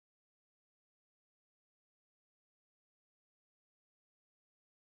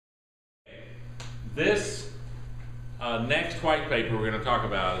This next white paper we're going to talk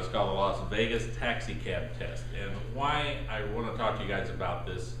about is called the Las Vegas Taxi Cab Test. And why I want to talk to you guys about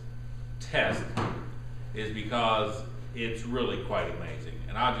this test is because it's really quite amazing.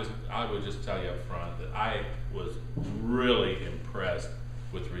 And I would just tell you up front that I was really impressed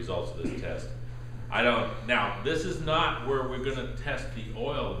with the results of this test. Now this is not where we're going to test the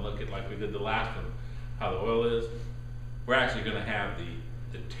oil and look at, like we did the last one, how the oil is. We're actually going to have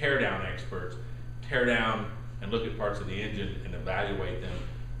the tear down experts tear down and look at parts of the engine and evaluate them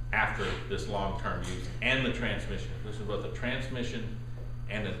after this long-term use, and the transmission. This is both a transmission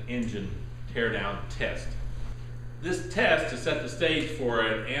and an engine tear down test. This test, to set the stage for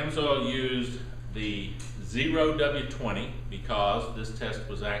it, Amsoil used the 0W20 because this test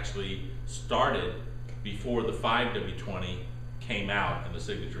was actually started before the 5W20 came out in the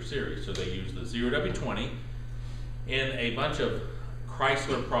Signature Series. So they used the 0W20 in a bunch of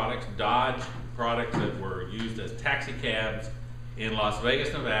Chrysler products, Dodge products that were used as taxi cabs in Las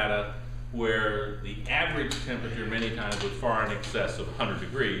Vegas, Nevada, where the average temperature many times was far in excess of 100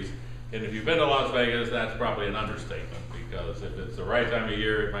 degrees. And if you've been to Las Vegas, that's probably an understatement, because if it's the right time of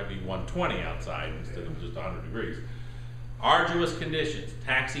year, it might be 120 outside instead of just 100 degrees. Arduous conditions.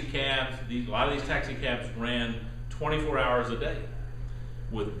 Taxi cabs, a lot of these taxi cabs ran 24 hours a day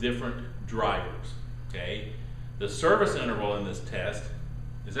with different drivers, okay? The service interval in this test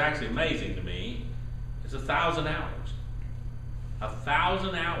is actually amazing to me. It's 1,000 hours.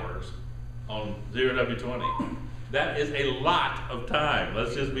 1,000 hours on 0W20. That is a lot of time.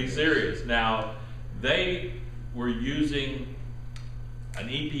 Let's just be serious. Now, they were using an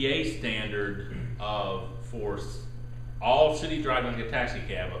EPA standard for all city driving like a taxi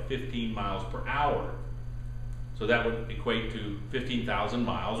cab of 15 miles per hour. So that would equate to 15,000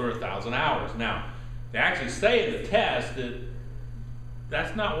 miles or 1,000 hours. Now, they actually say in the test that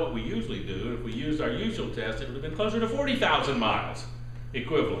that's not what we usually do. If we used our usual test, it would have been closer to 40,000 miles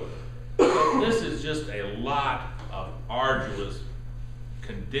equivalent. So this is just a lot of arduous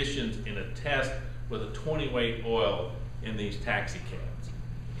conditions in a test with a 20 weight oil in these taxi cabs.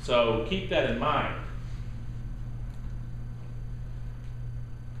 So keep that in mind.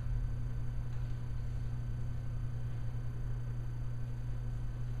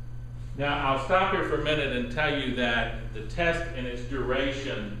 Now, I'll stop here for a minute and tell you that the test in its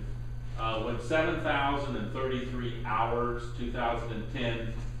duration went 7,033 hours,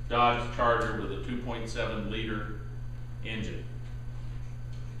 2010 Dodge Charger with a 2.7 liter engine.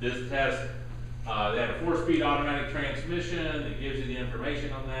 This test, they had a 4-speed automatic transmission. It gives you the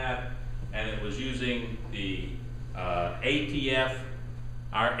information on that, and it was using the ATF,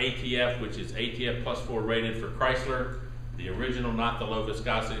 our ATF, which is ATF plus 4 rated for Chrysler. The original, not the low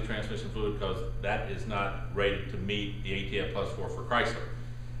viscosity transmission fluid, because that is not rated to meet the ATF plus 4 for Chrysler.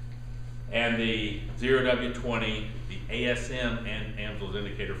 And the 0W20, the ASM and Amsoil's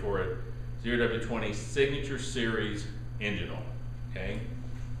indicator for it, 0W20 Signature Series engine oil, okay?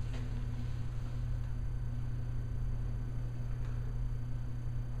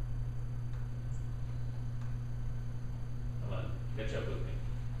 Come on, catch up with me.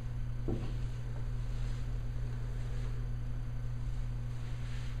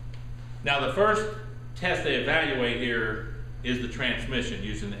 Now, the first test they evaluate here is the transmission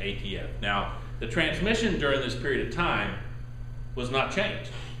using the ATF. Now, the transmission during this period of time was not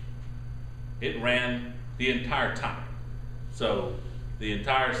changed. It ran the entire time. So the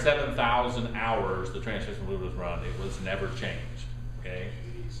entire 7,000 hours the transmission fluid was run, it was never changed, okay?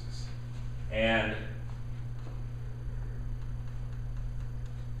 Jesus. And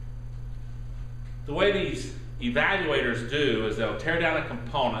the way these evaluators do is they'll tear down a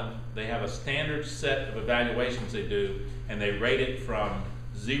component. They have a standard set of evaluations they do, and they rate it from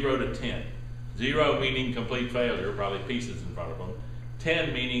 0 to 10. 0 meaning complete failure, probably pieces in front of them.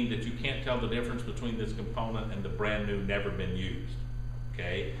 10 meaning that you can't tell the difference between this component and the brand new, never been used.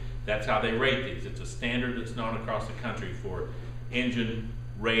 Okay? That's how they rate these. It's a standard that's known across the country for engine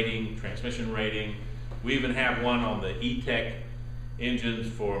rating, transmission rating. We even have one on the E-Tech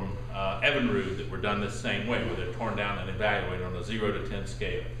engines from Evinrude that were done the same way, where they're torn down and evaluated on a 0 to 10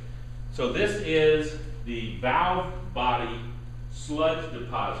 scale. So this is the valve body sludge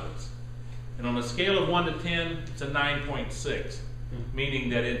deposits. And on a scale of 1 to 10, it's a 9.6, meaning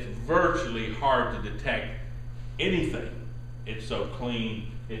that it's virtually hard to detect anything. It's so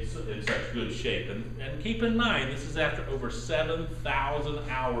clean, it's in such good shape. And keep in mind, this is after over 7,000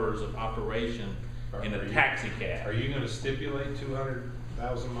 hours of operation in a taxi cab. Are you going to stipulate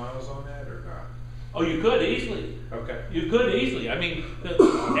 200,000 miles on that or not? Oh, you could easily. Okay. You could easily. I mean,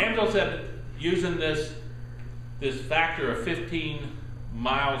 Amsoil said using this factor of 15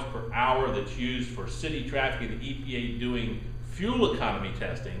 miles per hour that's used for city traffic and the EPA doing fuel economy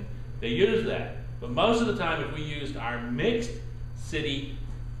testing, they use that. But most of the time, if we used our mixed city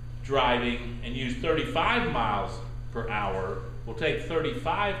driving and use 35 miles per hour, we'll take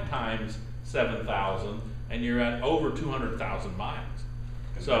 35 times 7,000 and you're at over 200,000 miles.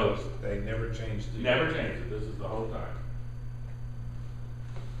 And So they never changed it. never changed it. This is the whole time.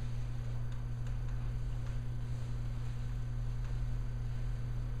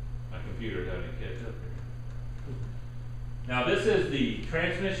 My computer's having to catch up here. Now this is the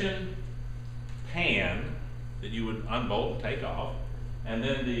transmission pan that you would unbolt and take off, and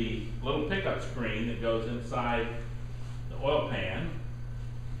then the little pickup screen that goes inside the oil pan.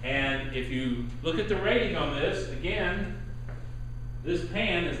 And if you look at the rating on this, again, this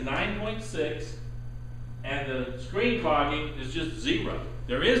pan is 9.6 and the screen clogging is just 0.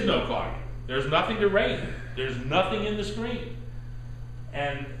 There is no clogging. There's nothing to rate. There's nothing in the screen.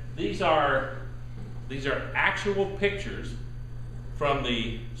 And these are actual pictures from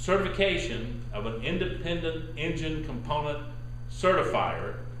the certification of an independent engine component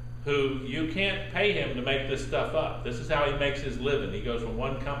certifier who you can't pay him to make this stuff up. This is how he makes his living. He goes from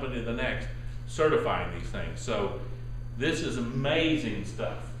one company to the next certifying these things. So this is amazing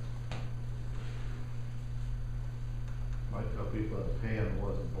stuff. Might tell people that the pan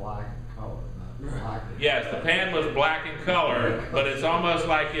wasn't black in color, not black. Yes, the pan was black in color, but it's almost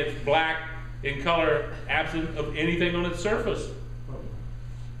like it's black in color absent of anything on its surface.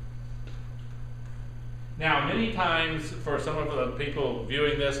 Now, many times for some of the people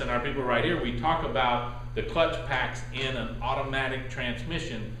viewing this and our people right here, we talk about the clutch packs in an automatic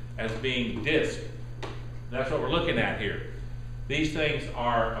transmission as being disc. That's what we're looking at here. These things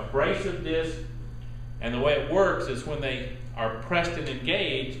are abrasive discs, and the way it works is when they are pressed and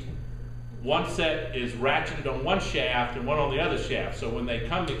engaged, one set is ratcheted on one shaft and one on the other shaft. So when they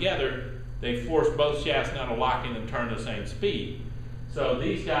come together, they force both shafts now to lock in and turn the same speed. So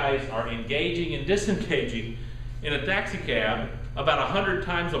these guys are engaging and disengaging in a taxi cab about 100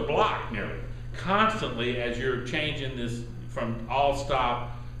 times a block nearly, constantly as you're changing this from all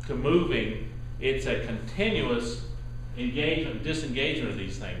stop to moving. It's a continuous engagement, disengagement of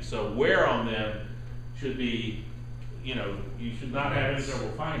these things. So wear on them should be, you should not have any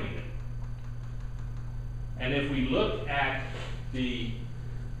trouble finding it. And if we look at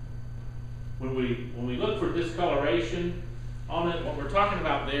when we look for discoloration on it, what we're talking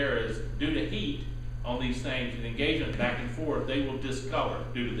about there is due to heat on these things and engagement back and forth, they will discolor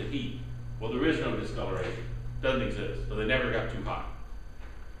due to the heat. Well, there is no discoloration. Doesn't exist. So they never got too hot.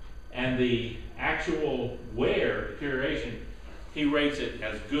 And the actual wear, deterioration, he rates it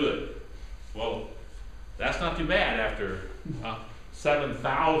as good. Well, that's not too bad after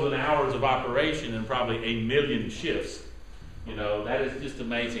 7,000 hours of operation and probably 1 million shifts. That is just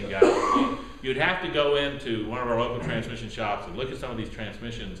amazing, guys. You'd have to go into one of our local transmission shops and look at some of these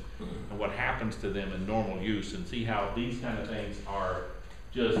transmissions and what happens to them in normal use and see how these kind of things are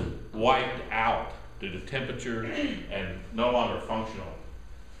just wiped out due to temperature and no longer functional.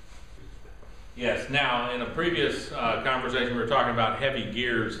 Yes, now in a previous conversation we were talking about heavy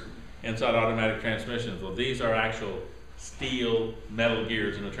gears inside automatic transmissions. Well, these are actual steel metal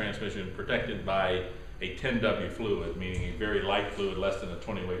gears in a transmission protected by a 10W fluid, meaning a very light fluid, less than a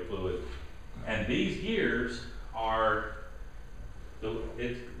 20-weight fluid. And these gears are,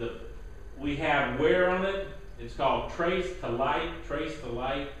 we have wear on it. It's called trace to light,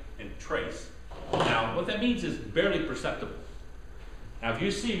 and trace. Now, what that means is barely perceptible. Now, if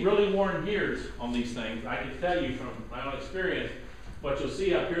you see really worn gears on these things, I can tell you from my own experience, what you'll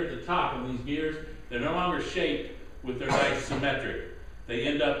see up here at the top on these gears, they're no longer shaped with their nice symmetric. They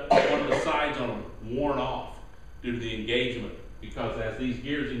end up, one of the sides on them, worn off due to the engagement. Because as these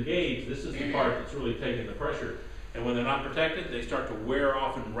gears engage, this is the part that's really taking the pressure. And when they're not protected, they start to wear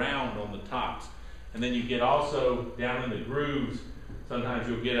off and round on the tops. And then you get also down in the grooves, sometimes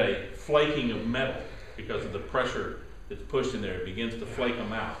you'll get a flaking of metal because of the pressure that's pushed in there. It begins to flake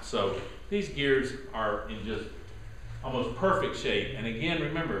them out. So these gears are in just almost perfect shape. And again,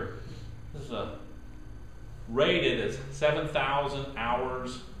 remember, this is rated as 7,000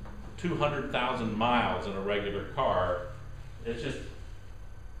 hours, 200,000 miles in a regular car. It's just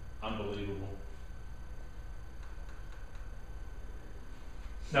unbelievable.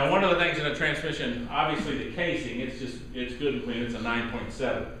 Now, one of the things in a transmission, obviously the casing, it's good and clean, it's a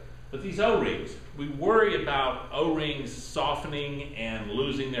 9.7. But these O-rings, we worry about O-rings softening and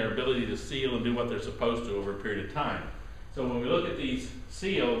losing their ability to seal and do what they're supposed to over a period of time. So when we look at these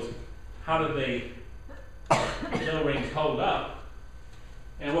seals, how do the O-rings hold up?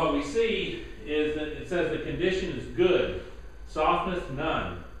 And what we see is that it says the condition is good. Softness,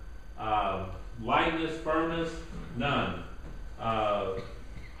 none. Lightness, firmness, none.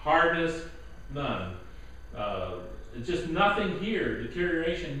 Hardness, none. It's just nothing here.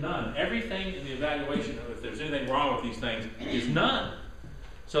 Deterioration, none. Everything in the evaluation, if there's anything wrong with these things, is none.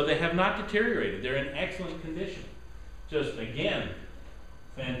 So they have not deteriorated. They're in excellent condition. Just, again,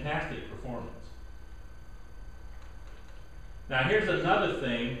 fantastic performance. Now here's another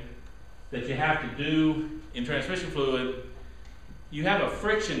thing that you have to do in transmission fluid. You have a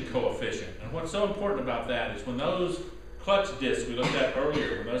friction coefficient. And what's so important about that is when those clutch discs we looked at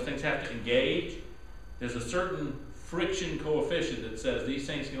earlier, when those things have to engage, there's a certain friction coefficient that says these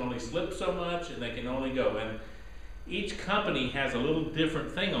things can only slip so much and they can only go. And each company has a little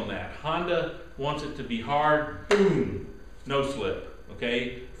different thing on that. Honda wants it to be hard, boom, no slip,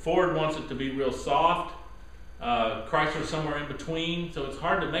 okay? Ford wants it to be real soft. Chrysler somewhere in between. So it's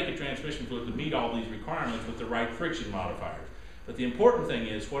hard to make a transmission fluid to meet all these requirements with the right friction modifiers. But the important thing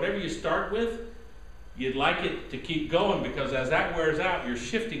is, whatever you start with, you'd like it to keep going, because as that wears out, your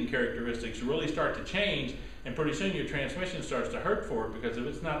shifting characteristics really start to change, and pretty soon your transmission starts to hurt for it, because if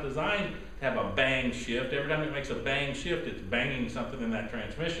it's not designed to have a bang shift, every time it makes a bang shift, it's banging something in that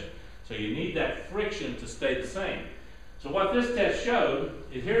transmission. So you need that friction to stay the same. So what this test showed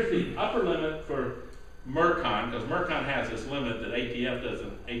is, here's the upper limit for Mercon, because Mercon has this limit that ATF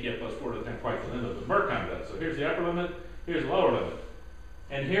doesn't, ATF plus 4 doesn't have quite the limit, but Mercon does. So here's the upper limit, here's the lower limit.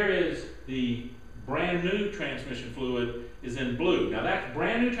 And here is the brand new transmission fluid is in blue. Now that's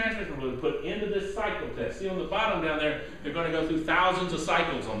brand new transmission fluid put into this cycle test. See on the bottom down there, they're going to go through thousands of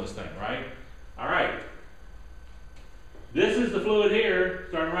cycles on this thing, right? All right. This is the fluid here,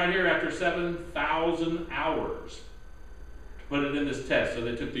 starting right here after 7,000 hours. Put it in this test. So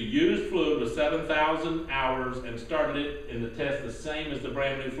they took the used fluid with 7,000 hours and started it in the test the same as the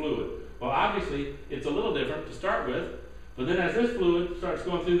brand new fluid. Well, obviously, it's a little different to start with, but then as this fluid starts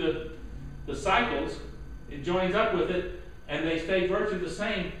going through the cycles, it joins up with it, and they stay virtually the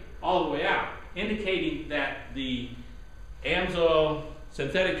same all the way out, indicating that the Amsoil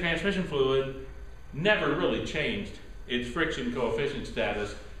synthetic transmission fluid never really changed its friction coefficient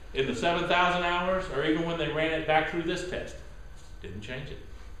status in the 7,000 hours, or even when they ran it back through this test. Didn't change it.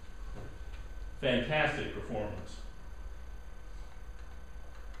 Fantastic performance.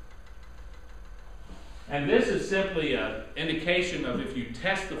 And this is simply an indication of, if you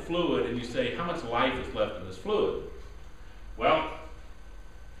test the fluid and you say, how much life is left in this fluid? Well,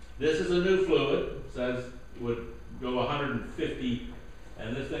 this is a new fluid. It says it would go 150,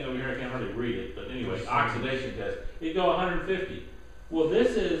 and this thing over here, I can't hardly read it, but anyway, oxidation test, it'd go 150. Well,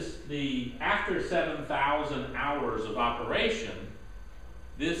 this is the, after 7,000 hours of operation,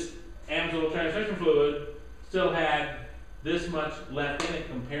 this Amsoil transmission fluid still had this much left in it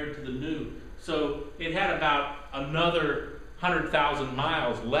compared to the new. So it had about another 100,000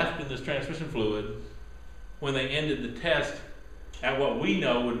 miles left in this transmission fluid when they ended the test at what we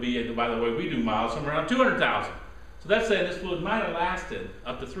know would be, by the way we do miles, somewhere around 200,000. So that's saying this fluid might have lasted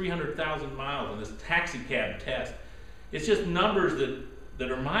up to 300,000 miles in this taxi cab test. It's just numbers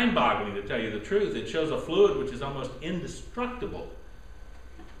that are mind-boggling, to tell you the truth. It shows a fluid which is almost indestructible.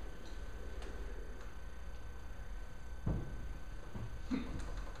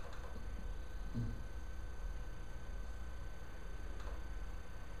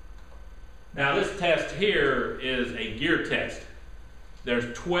 Now this test here is a gear test.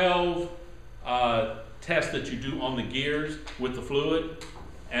 There's 12 tests that you do on the gears with the fluid,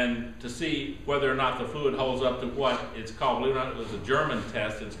 and to see whether or not the fluid holds up to what it's called, believe it or not, it was a German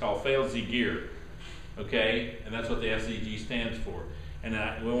test, it's called Fail-Sie-Gier, okay? And that's what the FCG stands for.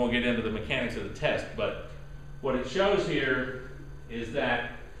 And we won't get into the mechanics of the test, but what it shows here is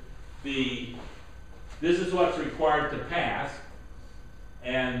that this is what's required to pass,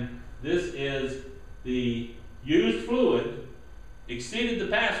 and this is the used fluid exceeded the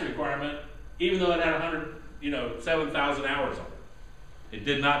pass requirement, even though it had 7,000 hours on it. It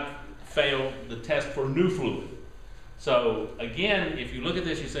did not fail the test for new fluid. So again, if you look at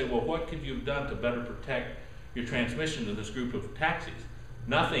this, you say, well, what could you have done to better protect your transmission to this group of taxis?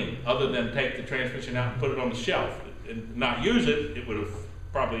 Nothing other than take the transmission out and put it on the shelf and not use it. It would have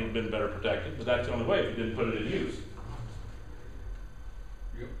probably been better protected, but that's the only way if you didn't put it in use.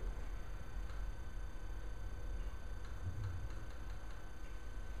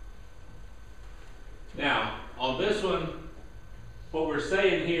 Now, on this one, what we're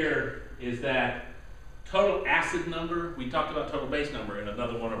saying here is that total acid number, we talked about total base number in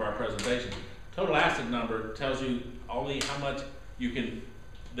another one of our presentations. Total acid number tells you only how much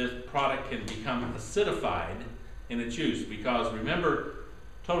this product can become acidified in its use, because remember,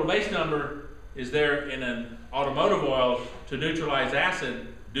 total base number is there in an automotive oil to neutralize acid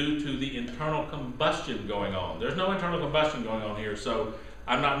due to the internal combustion going on. There's no internal combustion going on here, so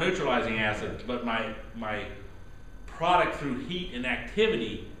I'm not neutralizing acid, but my product through heat and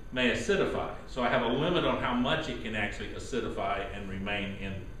activity may acidify. So I have a limit on how much it can actually acidify and remain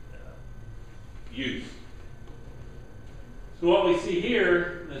in use. So what we see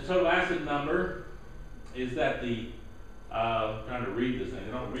here, the total acid number, is that the, trying to read this thing,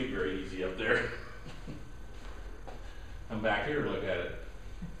 they don't read very easy up there. Come back here and look at it.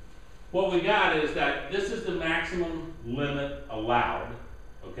 What we got is that this is the maximum limit allowed,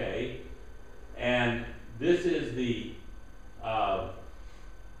 okay? And this is the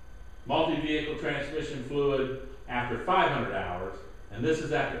multi-vehicle transmission fluid after 500 hours, and this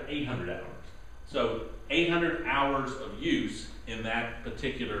is after 800 hours. So 800 hours of use in that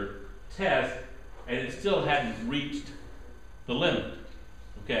particular test, and it still hadn't reached the limit,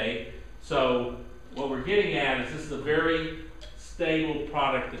 okay? So what we're getting at is this is a very stable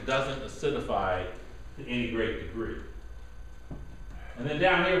product that doesn't acidify to any great degree. And then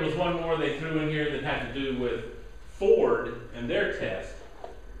down here was one more they threw in here that had to do with Ford and their test.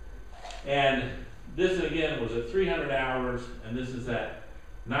 And this again was at 300 hours, and this is at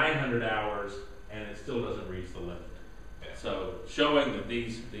 900 hours, and it still doesn't reach the limit. So showing that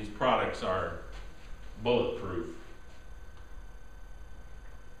these products are bulletproof.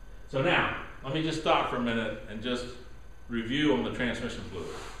 So now, let me just stop for a minute and just review on the transmission fluid.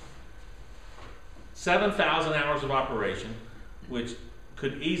 7,000 hours of operation, which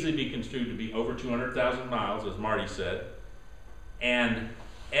could easily be construed to be over 200,000 miles, as Marty said, and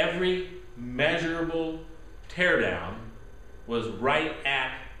every measurable teardown was right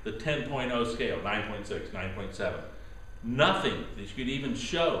at the 10.0 scale, 9.6, 9.7. Nothing that you could even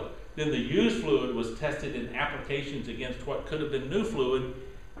show. Then the used fluid was tested in applications against what could have been new fluid,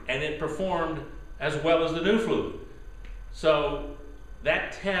 and it performed as well as the new fluid. So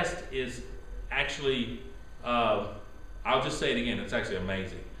that test is actually, I'll just say it again, it's actually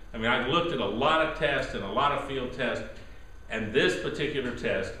amazing. I mean, I've looked at a lot of tests and a lot of field tests, and this particular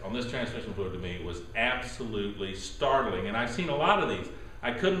test on this transmission fluid to me was absolutely startling. And I've seen a lot of these.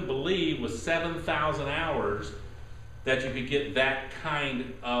 I couldn't believe with 7,000 hours that you could get that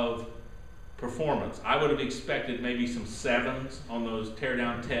kind of performance. I would have expected maybe some 7s on those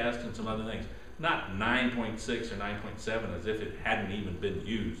teardown tests and some other things. Not 9.6 or 9.7 as if it hadn't even been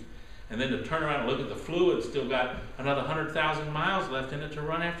used. And then to turn around and look at the fluid, still got another 100,000 miles left in it to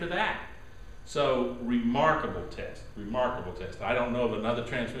run after that. So remarkable test, remarkable test. I don't know of another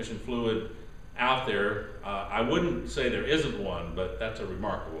transmission fluid out there. I wouldn't say there isn't one, but that's a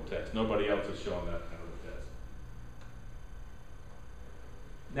remarkable test. Nobody else has shown that kind of a test.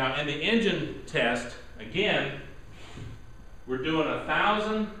 Now in the engine test, again, we're doing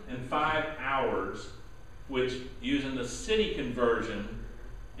 1,005 hours, which using the city conversion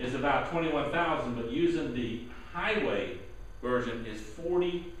is about 21,000, but using the highway version is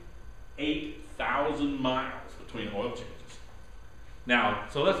 48,000 miles between oil changes. Now,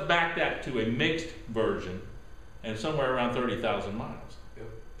 so let's back that to a mixed version, and somewhere around 30,000 miles. Yep.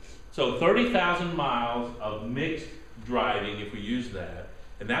 So 30,000 miles of mixed driving, if we use that,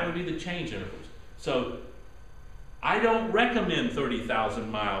 and that would be the change intervals. So I don't recommend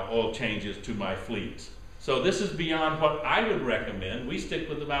 30,000 mile oil changes to my fleets. So this is beyond what I would recommend. We stick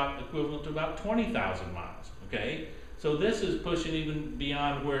with about equivalent to about 20,000 miles, okay? So this is pushing even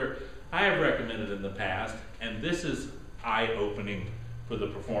beyond where I have recommended in the past, and this is eye-opening for the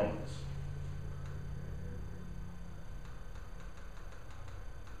performance.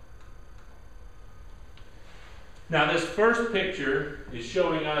 Now this first picture is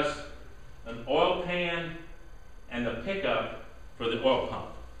showing us an oil pan and the pickup for the oil pump.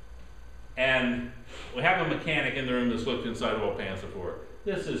 And we have a mechanic in the room that's looked inside oil pans before.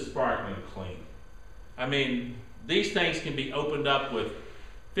 This is sparkling clean. I mean, these things can be opened up with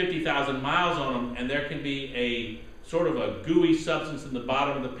 50,000 miles on them, and there can be a sort of a gooey substance in the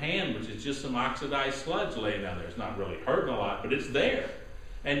bottom of the pan, which is just some oxidized sludge laying down there. It's not really hurting a lot, but it's there.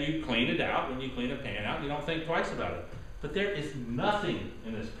 And you clean it out. When you clean a pan out, you don't think twice about it. But there is nothing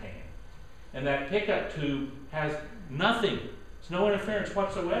in this pan. And that pickup tube has nothing. There's no interference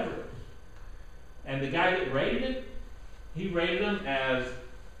whatsoever. And the guy that rated it, he rated them as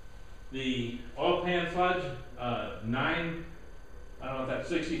the oil pan sludge, 9, I don't know if that's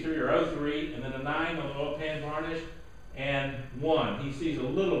 63 or 03, and then a 9 on the oil pan varnish, and 1. He sees a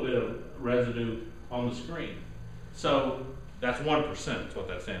little bit of residue on the screen. So that's 1%, is what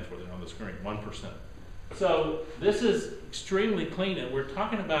that stands for there on the screen, 1%. So this is extremely clean, and we're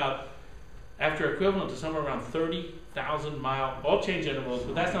talking about after equivalent to somewhere around 30,000 mile oil change intervals,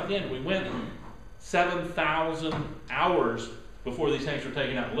 but that's not the end. We went 7,000 hours before these things were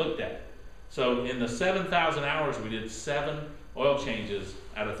taken out and looked at. So in the 7,000 hours, we did 7 oil changes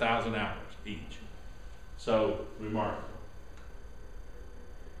at 1,000 hours each. So remarkable.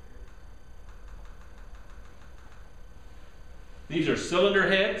 These are cylinder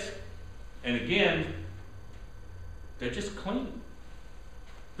heads, and again, they're just clean.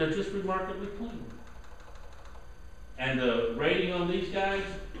 They're just remarkably clean. And the rating on these guys,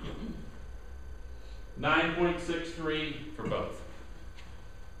 9.63 for both.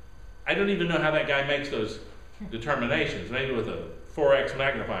 I don't even know how that guy makes those determinations. Maybe with a 4x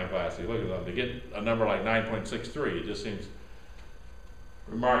magnifying glass, you look at them to get a number like 9.63. It just seems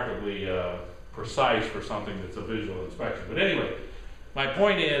remarkably precise for something that's a visual inspection. But anyway, my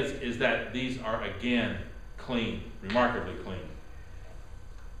point is that these are again clean, remarkably clean.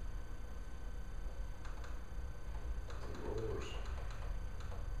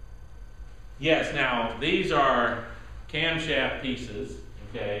 Yes, now these are camshaft pieces,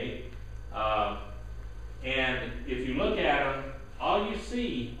 okay? And if you look at them, all you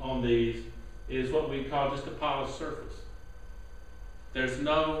see on these is what we call just a polished surface. There's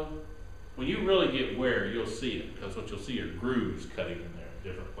no, when you really get wear, you'll see it, because what you'll see are grooves cutting in there in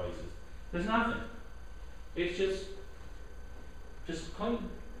different places. There's nothing. It's just clean.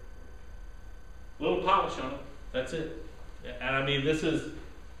 A little polish on it, that's it. And I mean, those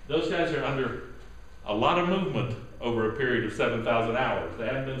guys are under a lot of movement over a period of 7,000 hours. They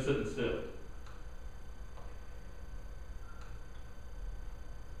haven't been sitting still.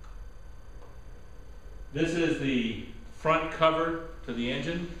 This is the front cover to the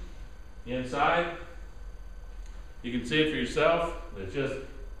engine inside. You can see it for yourself. It's just,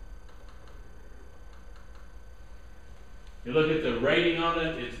 you look at the rating on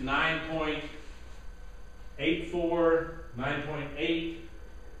it, it's 9.84, 9.8.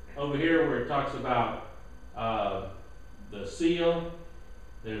 Over here where it talks about the seal,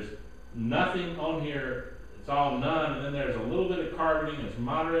 there's nothing on here, it's all none, and then there's a little bit of carboning, it's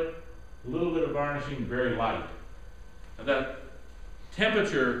moderate, a little bit of varnishing, very light. And that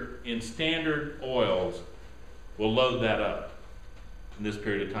temperature in standard oils will load that up in this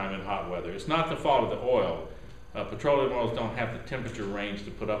period of time in hot weather. It's not the fault of the oil. Petroleum oils don't have the temperature range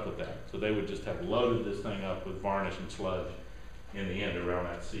to put up with that, so they would just have loaded this thing up with varnish and sludge in the end around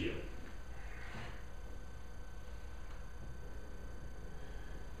that seal.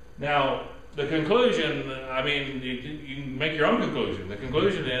 Now, the conclusion, I mean, you can make your own conclusion. The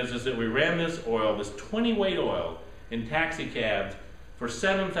conclusion is that we ran this oil, this 20 weight oil, in taxi cabs for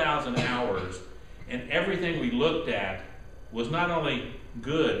 7,000 hours, and everything we looked at was not only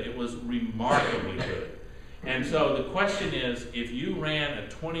good, it was remarkably good. And so the question is, if you ran a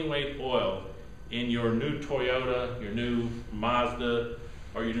 20 weight oil in your new Toyota, your new Mazda,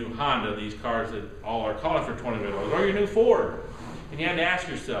 or your new Honda, these cars that all are calling for 20 weight oils, or your new Ford, and you had to ask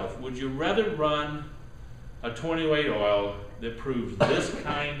yourself, would you rather run a 20 weight oil that proves this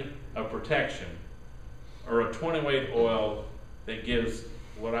kind of protection, or a 20 weight oil that gives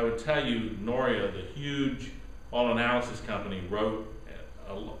what I would tell you, Noria, the huge oil analysis company, wrote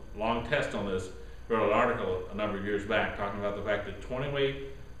a long test on this, wrote an article a number of years back talking about the fact that 20 weight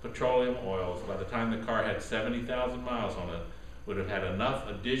petroleum oils, by the time the car had 70,000 miles on it, would have had enough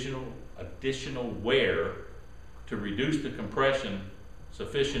additional wear to reduce the compression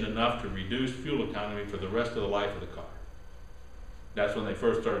sufficient enough to reduce fuel economy for the rest of the life of the car. That's when they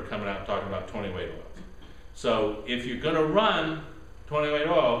first started coming out talking about 20 weight oils. So if you're going to run 20 weight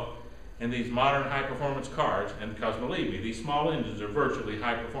oil in these modern high performance cars, and because believe me, these small engines are virtually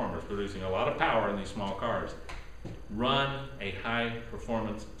high performers, producing a lot of power in these small cars, run a high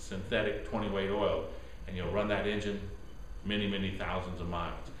performance synthetic 20 weight oil and you'll run that engine many, many thousands of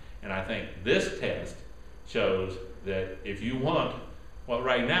miles. And I think this test shows that if you want, what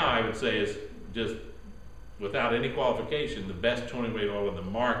right now I would say is just without any qualification, the best 20 weight oil in the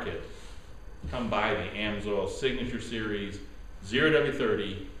market, come by the Amsoil Signature Series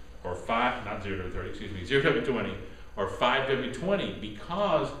 0W30 or 0W20 or 5W20,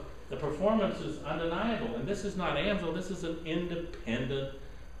 because the performance is undeniable. And this is not Amsoil, this is an independent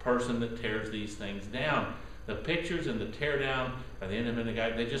person that tears these things down. The pictures and the teardown by the independent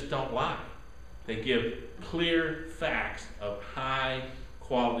guy, they just don't lie. They give clear facts of high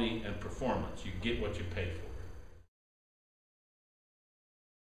quality and performance. You get what you pay for.